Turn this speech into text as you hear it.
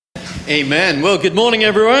Amen. Well, good morning,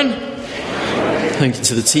 everyone. Thank you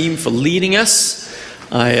to the team for leading us.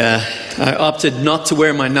 I opted not to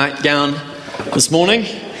wear my nightgown this morning,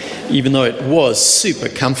 even though it was super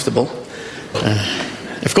comfortable.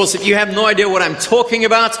 Of course, if you have no idea what I'm talking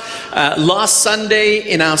about, last Sunday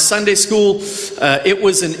in our Sunday school, it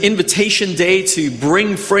was an invitation day to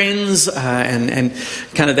bring friends, and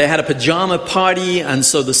kind of they had a pajama party, and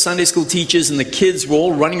so the Sunday school teachers and the kids were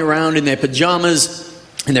all running around in their pajamas,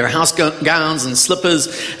 in their house gowns and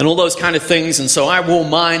slippers and all those kind of things. And so I wore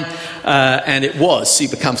mine, and it was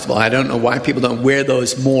super comfortable. I don't know why people don't wear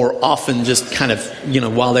those more often, just kind of,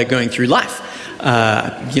 while they're going through life.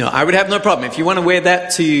 I would have no problem. If you want to wear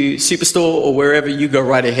that to Superstore or wherever, you go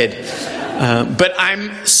right ahead. But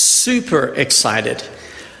I'm super excited.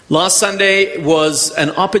 Last Sunday was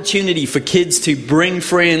an opportunity for kids to bring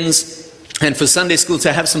friends and for Sunday school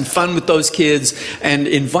to have some fun with those kids and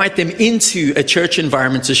invite them into a church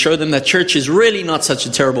environment to show them that church is really not such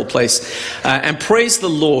a terrible place. And praise the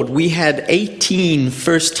Lord, we had 18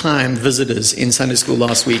 first-time visitors in Sunday school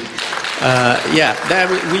last week.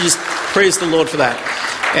 We just praise the Lord for that.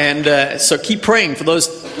 And so keep praying for those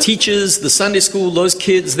teachers, the Sunday school, those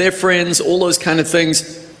kids, their friends, all those kind of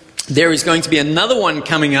things. There is going to be another one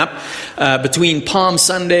coming up between Palm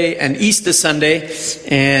Sunday and Easter Sunday,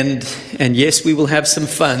 and yes, we will have some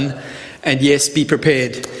fun, and yes, be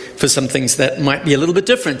prepared for some things that might be a little bit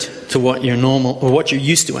different to what you're normal, or what you're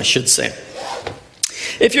used to, I should say.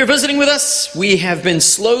 If you're visiting with us, we have been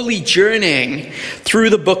slowly journeying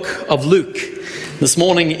through the book of Luke. This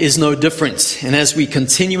morning is no different. And as we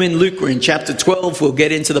continue in Luke, we're in chapter 12. We'll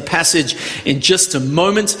get into the passage in just a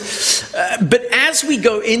moment. But as we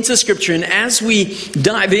go into Scripture and as we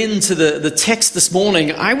dive into the text this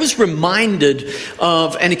morning, I was reminded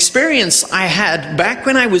of an experience I had back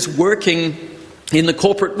when I was working in the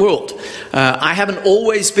corporate world. I haven't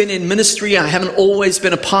always been in ministry. I haven't always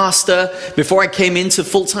been a pastor. Before I came into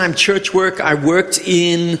full-time church work, I worked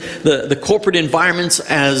in the corporate environment,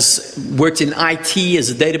 worked in IT as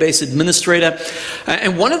a database administrator.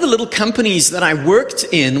 And one of the little companies that I worked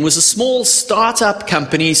in was a small startup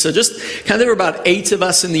company. So there were about 8 of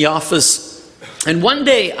us in the office. And one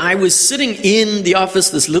day I was sitting in the office,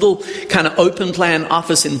 this little kind of open plan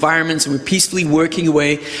office environment, and we're peacefully working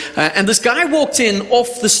away. And this guy walked in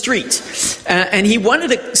off the street, and he wanted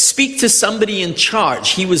to speak to somebody in charge.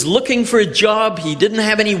 He was looking for a job. He didn't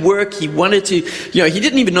have any work. He wanted to, he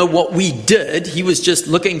didn't even know what we did. He was just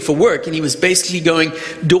looking for work, and he was basically going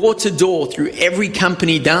door to door through every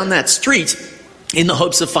company down that street in the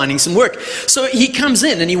hopes of finding some work. So he comes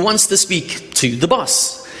in and he wants to speak to the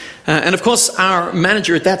boss. And of course, our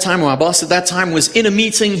manager at that time, or our boss at that time, was in a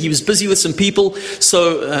meeting. He was busy with some people.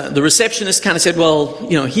 So the receptionist kind of said, well,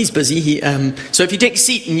 he's busy. So if you take a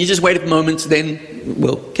seat and you just wait a moment, then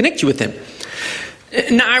we'll connect you with him.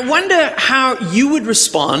 Now, I wonder how you would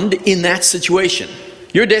respond in that situation.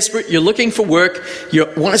 You're desperate. You're looking for work. You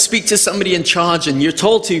want to speak to somebody in charge, and you're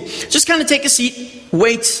told to just kind of take a seat,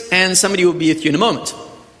 wait, and somebody will be with you in a moment.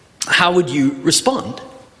 How would you respond?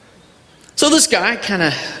 So this guy kind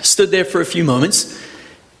of stood there for a few moments,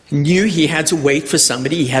 knew he had to wait for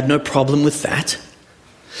somebody. He had no problem with that.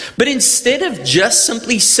 But instead of just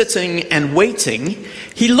simply sitting and waiting,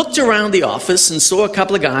 he looked around the office and saw a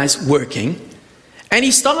couple of guys working. And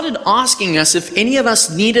he started asking us if any of us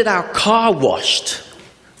needed our car washed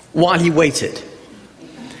while he waited.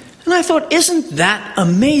 And I thought, isn't that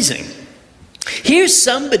amazing? Here's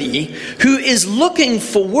somebody who is looking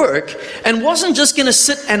for work and wasn't just going to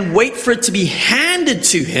sit and wait for it to be handed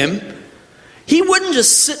to him. He wouldn't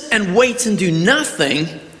just sit and wait and do nothing.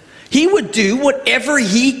 He would do whatever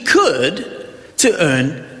he could to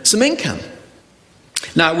earn some income.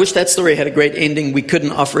 Now, I wish that story had a great ending. We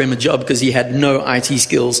couldn't offer him a job because he had no IT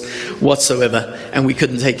skills whatsoever, and we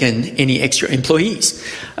couldn't take in any extra employees.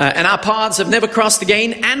 And our paths have never crossed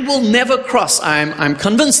again and will never cross. I'm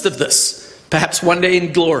convinced of this. Perhaps one day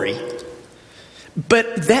in glory.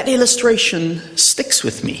 But that illustration sticks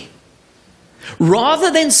with me.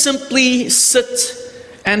 Rather than simply sit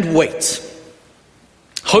and wait,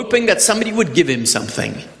 hoping that somebody would give him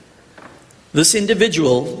something, this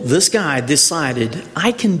individual, this guy, decided,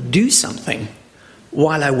 I can do something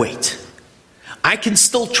while I wait. I can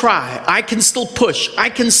still try. I can still push. I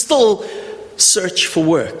can still search for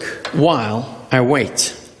work while I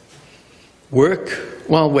wait. Work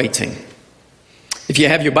while waiting. If you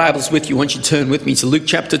have your Bibles with you, why don't you turn with me to Luke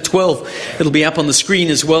chapter 12. It'll be up on the screen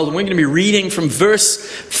as well. And we're going to be reading from verse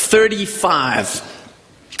 35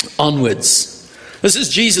 onwards. This is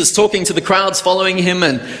Jesus talking to the crowds following him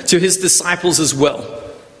and to his disciples as well.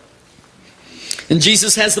 And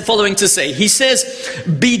Jesus has the following to say. He says,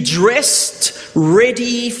 "Be dressed,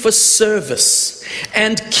 ready for service,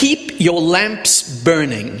 and keep your lamps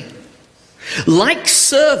burning. Like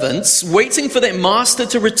servants waiting for their master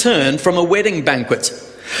to return from a wedding banquet,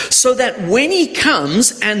 so that when he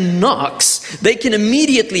comes and knocks, they can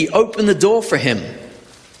immediately open the door for him.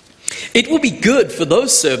 It will be good for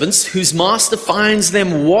those servants whose master finds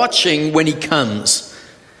them watching when he comes.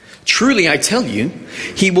 Truly, I tell you,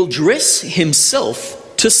 he will dress himself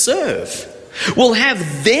to serve, will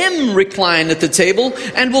have them recline at the table,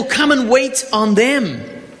 and will come and wait on them.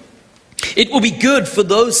 It will be good for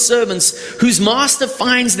those servants whose master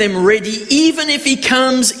finds them ready, even if he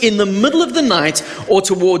comes in the middle of the night or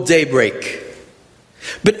toward daybreak.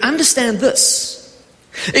 But understand this.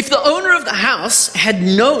 If the owner of the house had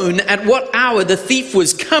known at what hour the thief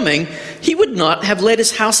was coming, he would not have let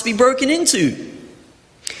his house be broken into.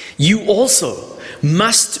 You also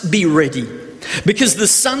must be ready, because the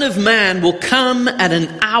Son of Man will come at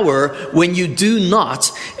an hour when you do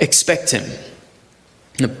not expect him."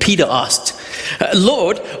 Now, Peter asked,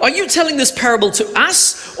 "Lord, are you telling this parable to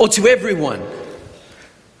us or to everyone?"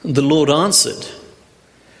 The Lord answered,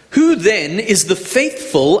 "Who then is the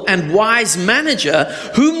faithful and wise manager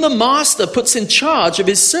whom the master puts in charge of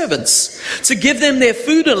his servants to give them their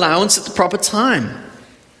food allowance at the proper time?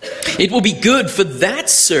 It will be good for that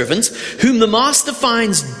servant whom the master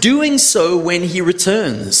finds doing so when he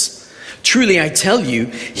returns. Truly, I tell you,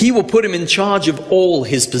 he will put him in charge of all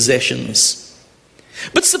his possessions.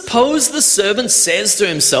 But suppose the servant says to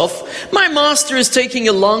himself, 'My master is taking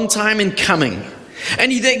a long time in coming,'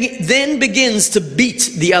 and he then begins to beat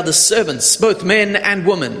the other servants, both men and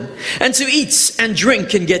women, and to eat and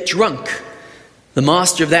drink and get drunk. The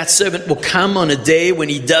master of that servant will come on a day when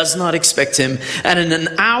he does not expect him, and in an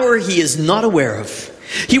hour he is not aware of.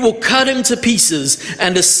 He will cut him to pieces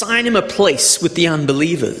and assign him a place with the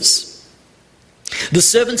unbelievers. The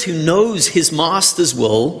servant who knows his master's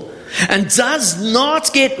will and does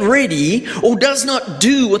not get ready or does not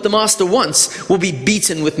do what the master wants will be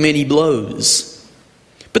beaten with many blows.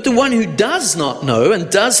 But the one who does not know and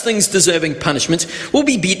does things deserving punishment will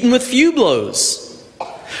be beaten with few blows.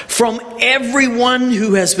 From everyone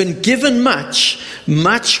who has been given much,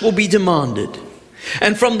 much will be demanded.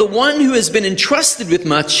 And from the one who has been entrusted with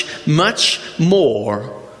much, much more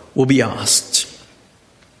will be asked."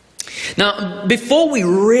 Now, before we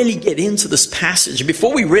really get into this passage,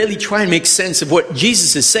 before we really try and make sense of what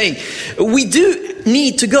Jesus is saying, we do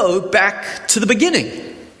need to go back to the beginning.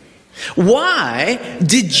 Why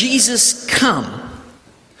did Jesus come?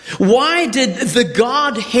 Why did the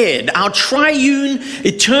Godhead, our triune,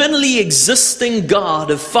 eternally existing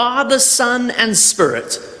God of Father, Son, and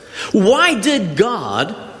Spirit, why did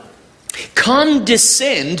God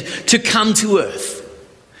condescend to come to earth?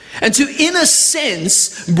 And to, in a sense,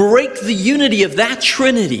 break the unity of that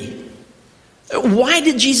Trinity. Why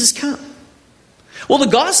did Jesus come? Well, the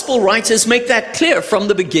gospel writers make that clear from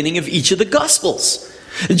the beginning of each of the gospels.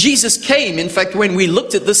 Jesus came, in fact, when we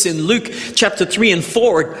looked at this in Luke chapter 3 and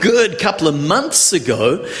 4 a good couple of months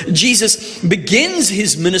ago, Jesus begins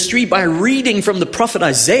his ministry by reading from the prophet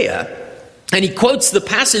Isaiah. And he quotes the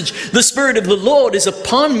passage, "The Spirit of the Lord is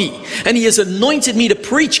upon me, and he has anointed me to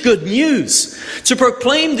preach good news, to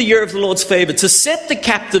proclaim the year of the Lord's favor, to set the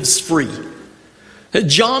captives free."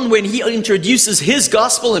 John, when he introduces his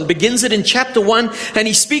gospel and begins it in chapter 1, and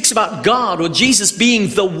he speaks about God or Jesus being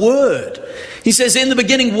the Word, he says, "In the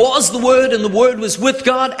beginning was the Word, and the Word was with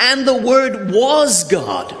God, and the Word was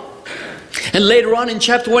God." And later on in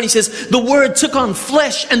chapter 1, he says, "The Word took on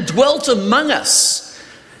flesh and dwelt among us."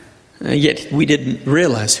 Yet we didn't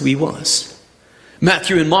realize who he was.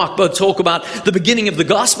 Matthew and Mark both talk about the beginning of the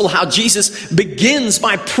gospel, how Jesus begins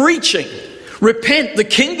by preaching, "Repent, the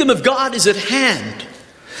kingdom of God is at hand."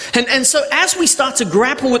 And so as we start to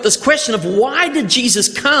grapple with this question of why did Jesus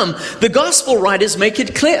come, the gospel writers make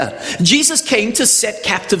it clear. Jesus came to set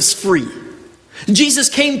captives free. Jesus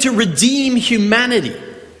came to redeem humanity.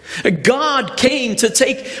 God came to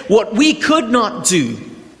take what we could not do.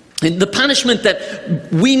 And the punishment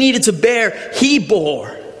that we needed to bear, he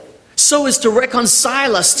bore, so as to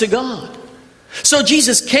reconcile us to God. So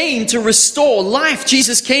Jesus came to restore life.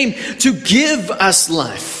 Jesus came to give us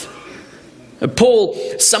life. Paul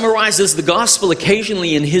summarizes the gospel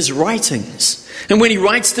occasionally in his writings. And when he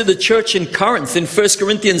writes to the church in Corinth in 1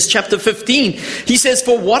 Corinthians chapter 15, he says,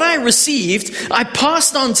 "For what I received, I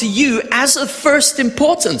passed on to you as of first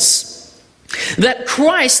importance, that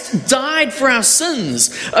Christ died for our sins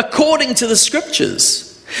according to the Scriptures,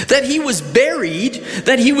 that he was buried,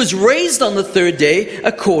 that he was raised on the third day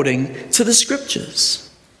according to the Scriptures."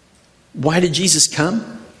 Why did Jesus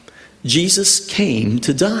come? Jesus came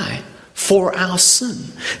to die for our sin.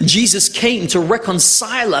 Jesus came to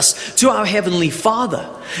reconcile us to our Heavenly Father.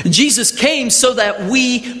 Jesus came so that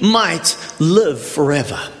we might live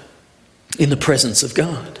forever in the presence of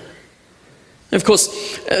God. Of course,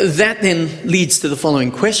 that then leads to the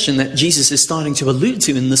following question that Jesus is starting to allude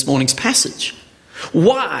to in this morning's passage.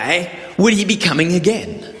 Why would he be coming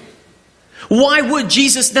again? Why would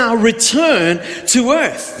Jesus now return to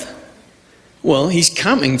earth? Well, he's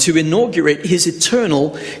coming to inaugurate his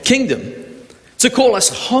eternal kingdom, to call us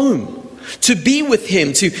home, to be with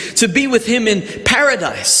him, to be with him in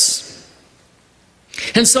paradise.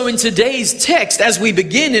 And so in today's text, as we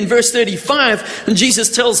begin in verse 35, and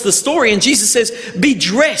Jesus tells the story, and Jesus says, be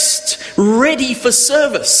dressed, ready for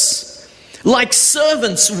service, like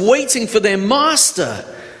servants waiting for their master,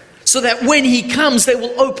 so that when he comes, they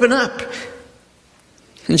will open up.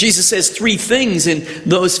 And Jesus says three things in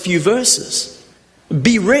those few verses.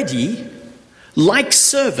 Be ready, like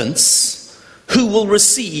servants who will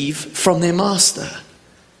receive from their master.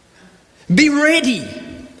 Be ready.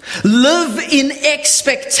 Live in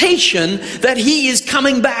expectation that he is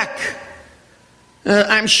coming back.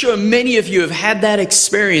 I'm sure many of you have had that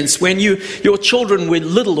experience when your children were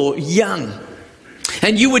little or young.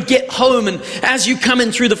 And you would get home, and as you come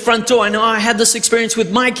in through the front door, I know I had this experience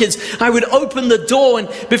with my kids. I would open the door, and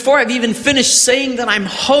before I've even finished saying that I'm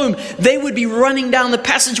home, they would be running down the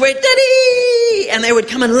passageway, Daddy! And they would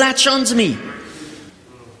come and latch onto me.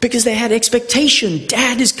 Because they had expectation.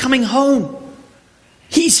 Dad is coming home.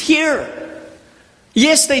 He's here.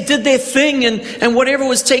 Yes, they did their thing and whatever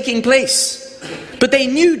was taking place. But they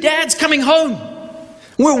knew Dad's coming home.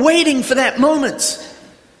 We're waiting for that moment.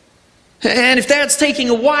 And if Dad's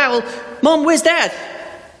taking a while, Mom, where's Dad?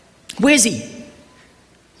 Where's he?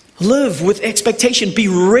 Live with expectation. Be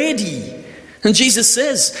ready. And Jesus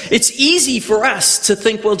says, it's easy for us to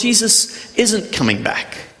think, well, Jesus isn't coming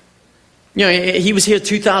back. You know, he was here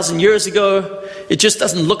 2,000 years ago. It just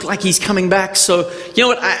doesn't look like he's coming back. So, you know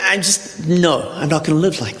what? I'm not going to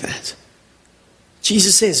live like that.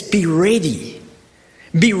 Jesus says, be ready.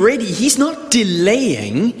 Be ready. He's not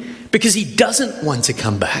delaying because he doesn't want to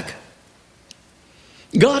come back.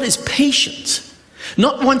 God is patient,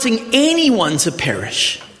 not wanting anyone to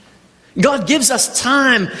perish. God gives us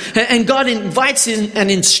time, and God invites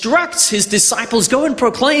and instructs his disciples, go and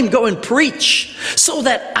proclaim, go and preach, so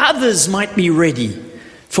that others might be ready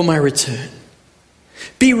for my return.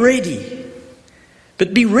 Be ready,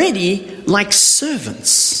 but be ready like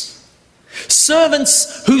servants.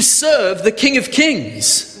 Servants who serve the King of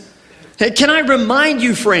Kings. Can I remind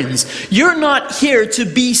you, friends, you're not here to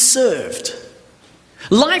be served.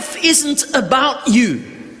 Life isn't about you,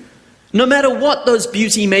 no matter what those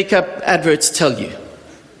beauty makeup adverts tell you.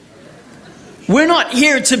 We're not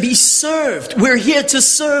here to be served. We're here to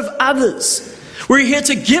serve others. We're here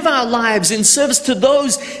to give our lives in service to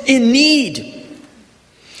those in need.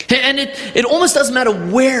 And it almost doesn't matter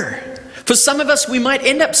where. For some of us, we might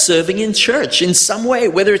end up serving in church in some way,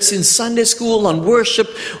 whether it's in Sunday school, on worship,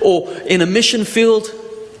 or in a mission field.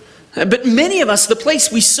 But many of us, the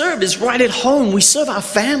place we serve is right at home. We serve our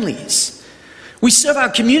families. We serve our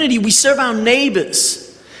community. We serve our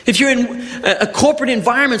neighbors. If you're in a corporate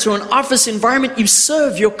environment or an office environment, you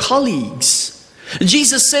serve your colleagues.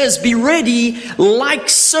 Jesus says, be ready like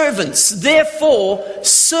servants. Therefore,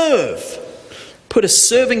 serve. Put a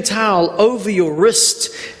serving towel over your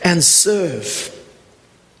wrist and serve.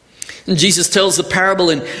 And Jesus tells the parable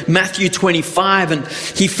in Matthew 25, and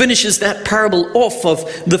he finishes that parable off of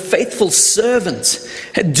the faithful servant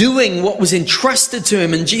doing what was entrusted to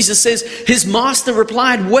him. And Jesus says, his master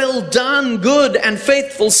replied, well done, good and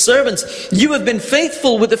faithful servants. You have been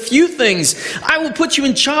faithful with a few things. I will put you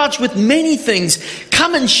in charge with many things.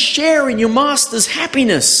 Come and share in your master's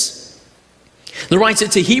happiness. The writer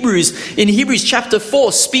to Hebrews, in Hebrews chapter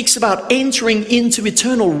 4, speaks about entering into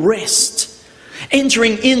eternal rest.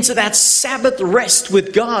 Entering into that Sabbath rest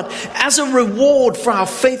with God as a reward for our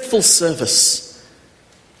faithful service.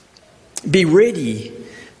 Be ready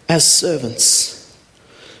as servants.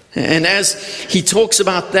 And as he talks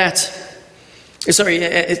about that,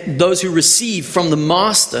 those who receive from the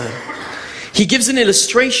master, he gives an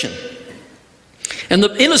illustration. And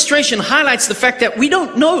the illustration highlights the fact that we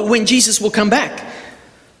don't know when Jesus will come back.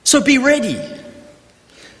 So be ready.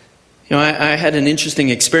 You know, I had an interesting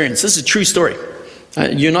experience. This is a true story.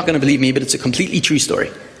 You're not going to believe me, but it's a completely true story.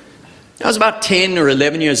 I was about 10 or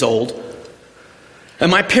 11 years old, and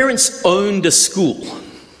my parents owned a school.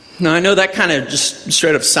 Now, I know that kind of just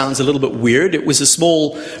straight up sounds a little bit weird. It was a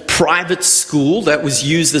small private school that was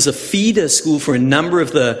used as a feeder school for a number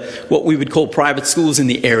of what we would call private schools in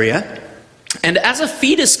the area. And as a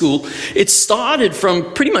feeder school, it started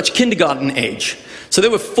from pretty much kindergarten age. So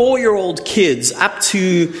there were 4-year-old kids up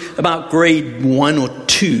to about grade 1 or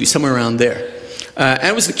 2, somewhere around there. And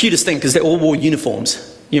it was the cutest thing because they all wore uniforms.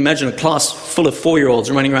 You imagine a class full of 4-year-olds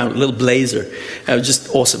running around with a little blazer. It was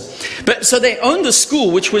just awesome. But so they owned the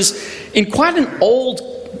school, which was in quite an old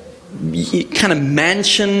kind of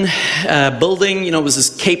mansion building. You know, it was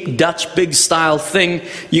this Cape Dutch big style thing.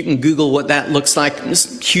 You can Google what that looks like.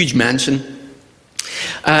 This huge mansion.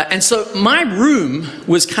 And so my room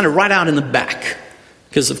was kind of right out in the back.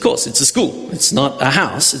 Because, of course, it's a school. It's not a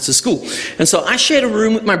house, it's a school. And so I shared a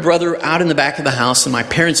room with my brother out in the back of the house, and my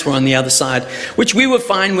parents were on the other side, which we were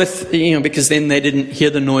fine with, because then they didn't hear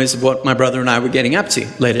the noise of what my brother and I were getting up to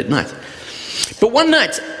late at night. But one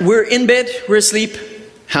night, we're in bed, we're asleep,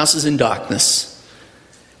 house is in darkness.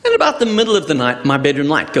 And about the middle of the night, my bedroom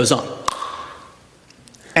light goes on.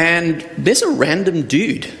 And there's a random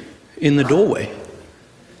dude in the doorway.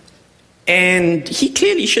 And he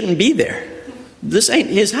clearly shouldn't be there. This ain't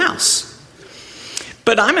his house.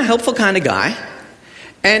 But I'm a helpful kind of guy.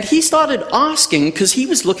 And he started asking because he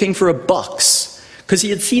was looking for a box. Because he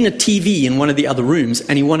had seen a TV in one of the other rooms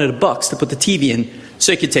and he wanted a box to put the TV in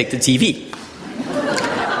so he could take the TV.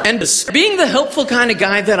 And being the helpful kind of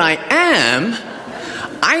guy that I am,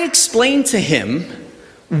 I explained to him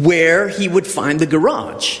where he would find the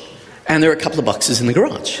garage. And there are a couple of boxes in the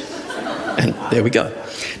garage. And there we go.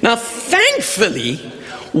 Now, thankfully,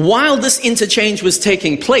 while this interchange was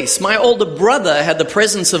taking place, my older brother had the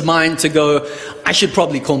presence of mind to go, I should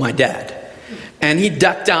probably call my dad. And he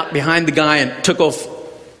ducked out behind the guy and took off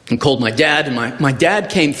and called my dad. And my dad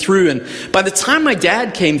came through. And by the time my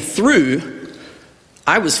dad came through,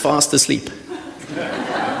 I was fast asleep.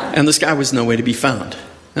 And this guy was nowhere to be found.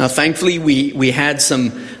 Now, thankfully, we had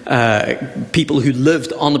some people who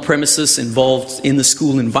lived on the premises involved in the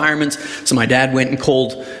school environment. So my dad went and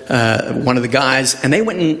called one of the guys, and they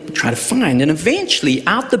went and tried to find. And eventually,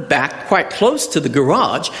 out the back, quite close to the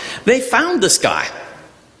garage, they found this guy.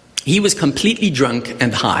 He was completely drunk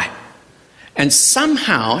and high. And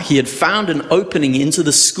somehow he had found an opening into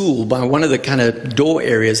the school by one of the kind of door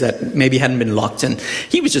areas that maybe hadn't been locked. And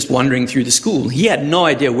he was just wandering through the school. He had no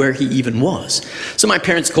idea where he even was. So my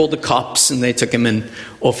parents called the cops and they took him and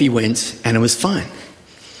off he went, and it was fine.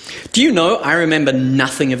 Do you know, I remember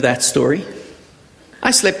nothing of that story.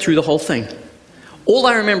 I slept through the whole thing. All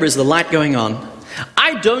I remember is the light going on.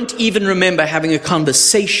 I don't even remember having a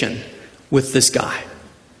conversation with this guy,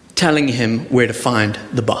 telling him where to find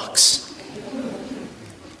the box.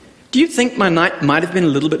 Do you think my night might have been a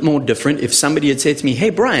little bit more different if somebody had said to me, hey,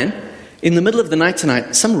 Brian, in the middle of the night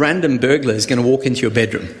tonight, some random burglar is going to walk into your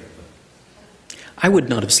bedroom? I would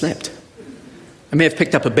not have slept. I may have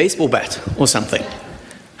picked up a baseball bat or something.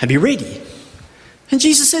 I'd be ready. And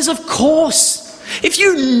Jesus says, of course. If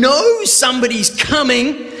you know somebody's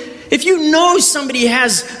coming, if you know somebody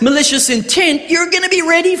has malicious intent, you're going to be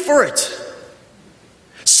ready for it.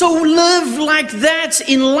 So live like that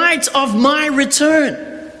in light of my return.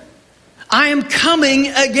 I am coming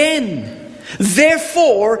again.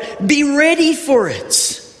 Therefore, be ready for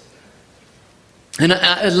it. And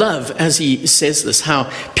I love, as he says this, how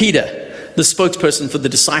Peter, the spokesperson for the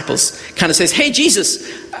disciples, kind of says, hey, Jesus,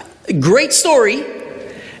 great story.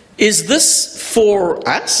 Is this for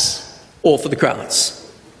us or for the crowds?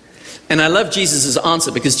 And I love Jesus'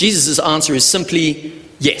 answer, because Jesus' answer is simply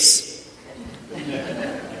yes.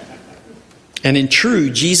 And in true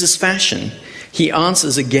Jesus fashion, he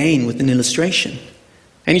answers again with an illustration.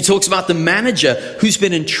 And he talks about the manager who's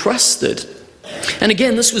been entrusted. And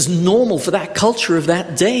again, this was normal for that culture of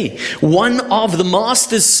that day. One of the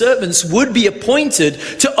master's servants would be appointed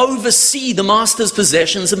to oversee the master's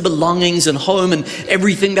possessions and belongings and home and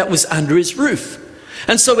everything that was under his roof.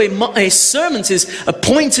 And so a servant is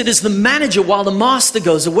appointed as the manager while the master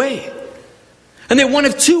goes away. And there are one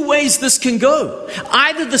of two ways this can go.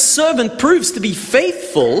 Either the servant proves to be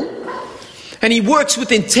faithful and he works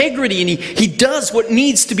with integrity and he does what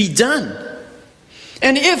needs to be done.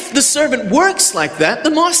 And if the servant works like that,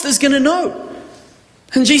 the master's going to know.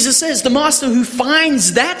 And Jesus says the master who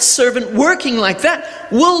finds that servant working like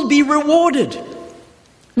that will be rewarded.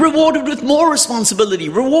 Rewarded with more responsibility,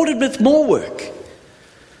 rewarded with more work.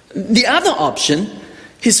 The other option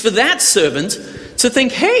is for that servant to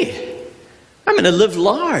think, hey, I'm going to live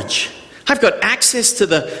large. I've got access to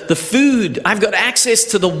the food. I've got access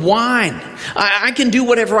to the wine. I can do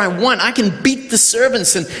whatever I want. I can beat the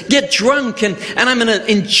servants and get drunk and I'm going to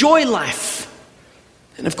enjoy life.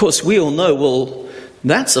 And of course, we all know, well,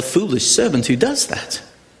 that's a foolish servant who does that.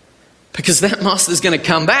 Because that master is going to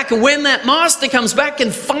come back. And when that master comes back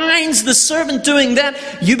and finds the servant doing that,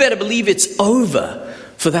 you better believe it's over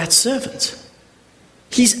for that servant.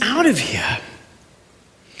 He's out of here.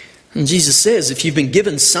 And Jesus says, if you've been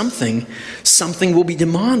given something, something will be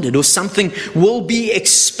demanded or something will be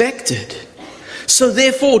expected. So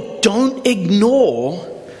therefore, don't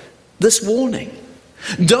ignore this warning.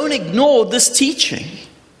 Don't ignore this teaching.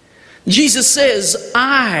 Jesus says,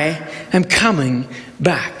 I am coming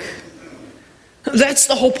back. That's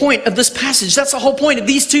the whole point of this passage. That's the whole point of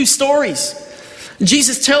these two stories.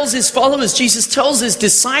 Jesus tells his followers, Jesus tells his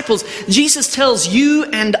disciples, Jesus tells you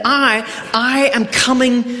and I am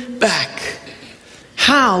coming back.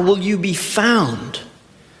 How will you be found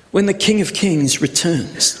when the King of Kings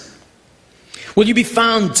returns? Will you be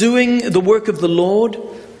found doing the work of the Lord,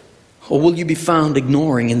 or will you be found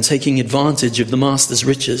ignoring and taking advantage of the master's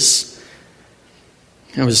riches?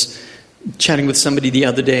 I was chatting with somebody the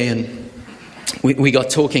other day, and we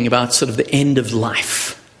got talking about sort of the end of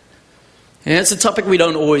life. And it's a topic we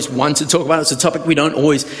don't always want to talk about. It's a topic we don't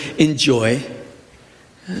always enjoy.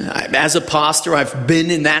 As a pastor, I've been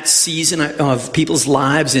in that season of people's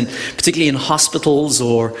lives, and particularly in hospitals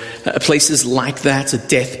or places like that, at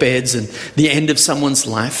deathbeds and the end of someone's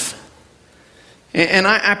life. And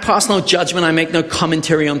I pass no judgment, I make no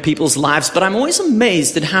commentary on people's lives, but I'm always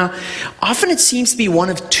amazed at how often it seems to be one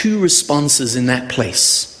of two responses in that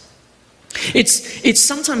place. It's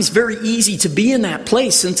sometimes very easy to be in that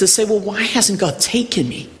place and to say, well, why hasn't God taken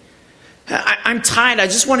me? I'm tired, I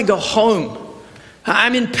just want to go home.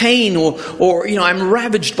 I'm in pain, or I'm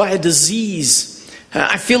ravaged by a disease.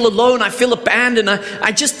 I feel alone, I feel abandoned,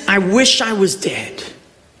 I wish I was dead.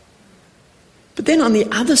 But then on the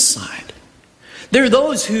other side, there are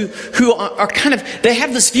those who are kind of, they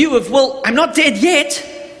have this view of, well, I'm not dead yet.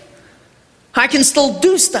 I can still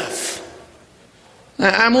do stuff.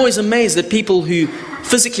 I'm always amazed at people who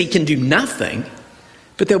physically can do nothing,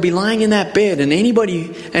 but they'll be lying in that bed, and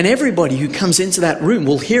anybody and everybody who comes into that room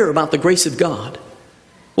will hear about the grace of God.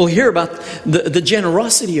 We'll hear about the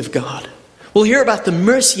generosity of God. We'll hear about the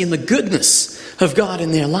mercy and the goodness of God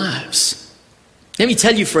in their lives. Let me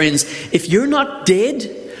tell you, friends, if you're not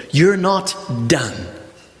dead, you're not done.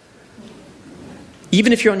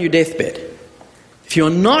 Even if you're on your deathbed. If you're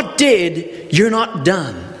not dead, you're not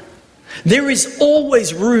done. There is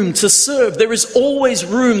always room to serve. There is always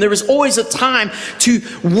room. There is always a time to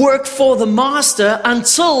work for the Master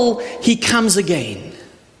until He comes again.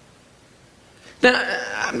 Now,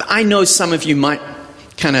 I know some of you might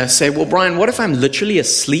kind of say, well, Brian, what if I'm literally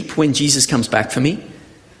asleep when Jesus comes back for me?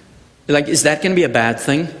 Like, is that going to be a bad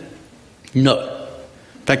thing? No.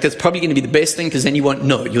 In fact, that's probably going to be the best thing, because then you won't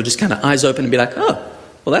know. You'll just kind of eyes open and be like, oh,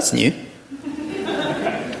 well, that's new.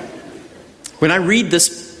 When I read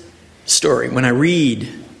this story, when I read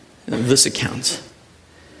this account,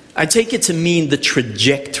 I take it to mean the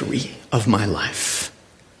trajectory of my life.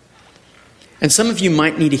 And some of you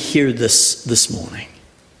might need to hear this morning.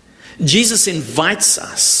 Jesus invites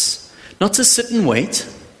us not to sit and wait,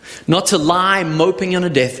 not to lie moping on a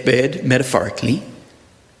deathbed, metaphorically,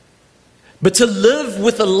 but to live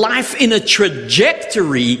with a life in a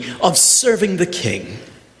trajectory of serving the King.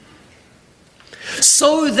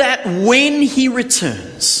 So that when He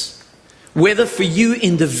returns, whether for you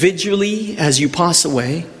individually as you pass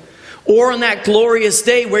away, or on that glorious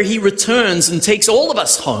day where He returns and takes all of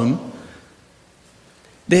us home,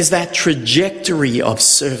 there's that trajectory of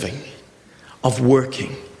serving, of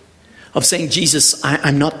working, of saying, Jesus,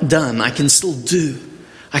 I'm not done. I can still do.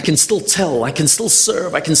 I can still tell. I can still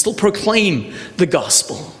serve. I can still proclaim the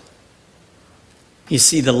gospel. You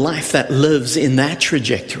see, the life that lives in that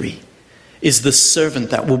trajectory is the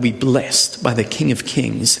servant that will be blessed by the King of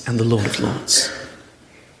Kings and the Lord of Lords.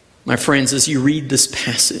 My friends, as you read this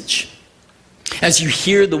passage, as you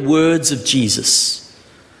hear the words of Jesus,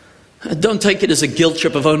 don't take it as a guilt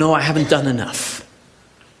trip of, oh no, I haven't done enough.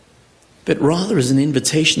 But rather as an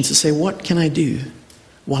invitation to say, what can I do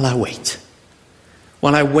while I wait?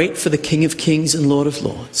 While I wait for the King of Kings and Lord of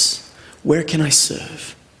Lords, where can I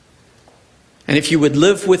serve? And if you would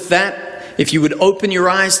live with that, if you would open your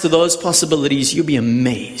eyes to those possibilities, you'll be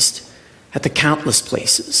amazed at the countless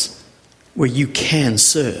places where you can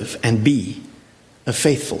serve and be a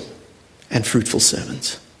faithful and fruitful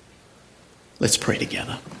servant. Let's pray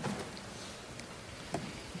together.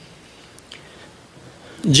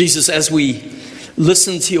 Jesus, as we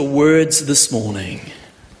listen to your words this morning,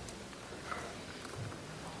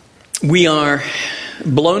 we are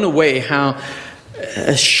blown away how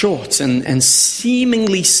a short and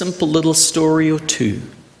seemingly simple little story or two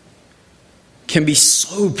can be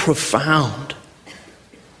so profound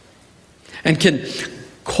and can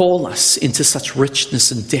call us into such richness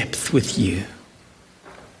and depth with you.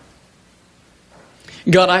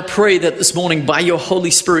 God, I pray that this morning by your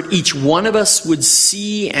Holy Spirit, each one of us would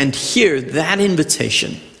see and hear that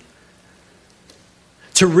invitation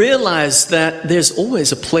to realize that there's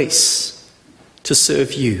always a place to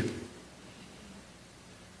serve you.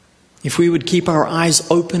 If we would keep our eyes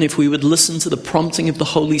open, if we would listen to the prompting of the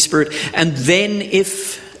Holy Spirit, and then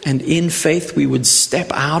if and in faith we would step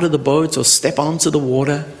out of the boat or step onto the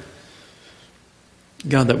water,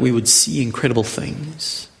 God, that we would see incredible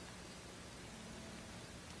things.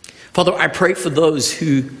 Father, I pray for those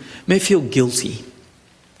who may feel guilty,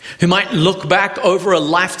 who might look back over a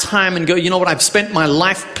lifetime and go, you know what, I've spent my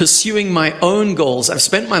life pursuing my own goals. I've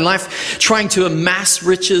spent my life trying to amass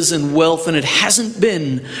riches and wealth, and it hasn't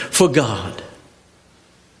been for God.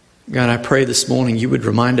 God, I pray this morning you would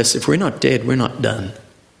remind us, if we're not dead, we're not done.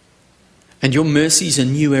 And your mercies are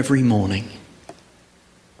new every morning.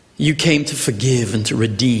 You came to forgive and to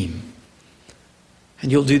redeem.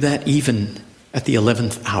 And you'll do that even at the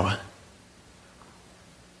 11th hour.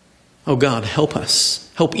 Oh God, help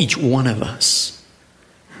us. Help each one of us.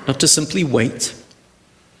 Not to simply wait.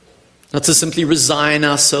 Not to simply resign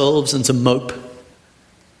ourselves and to mope.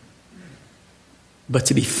 But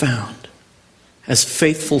to be found as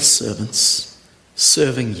faithful servants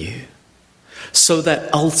serving you. So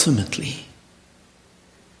that ultimately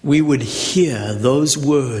we would hear those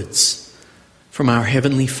words from our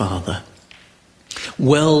Heavenly Father.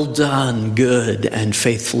 Well done, good and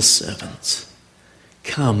faithful servant.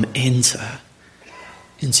 Come, enter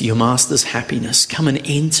into your Master's happiness. Come and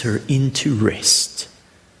enter into rest.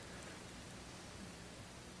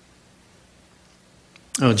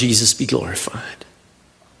 Oh, Jesus, be glorified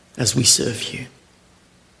as we serve you.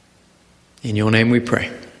 In your name we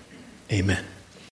pray. Amen.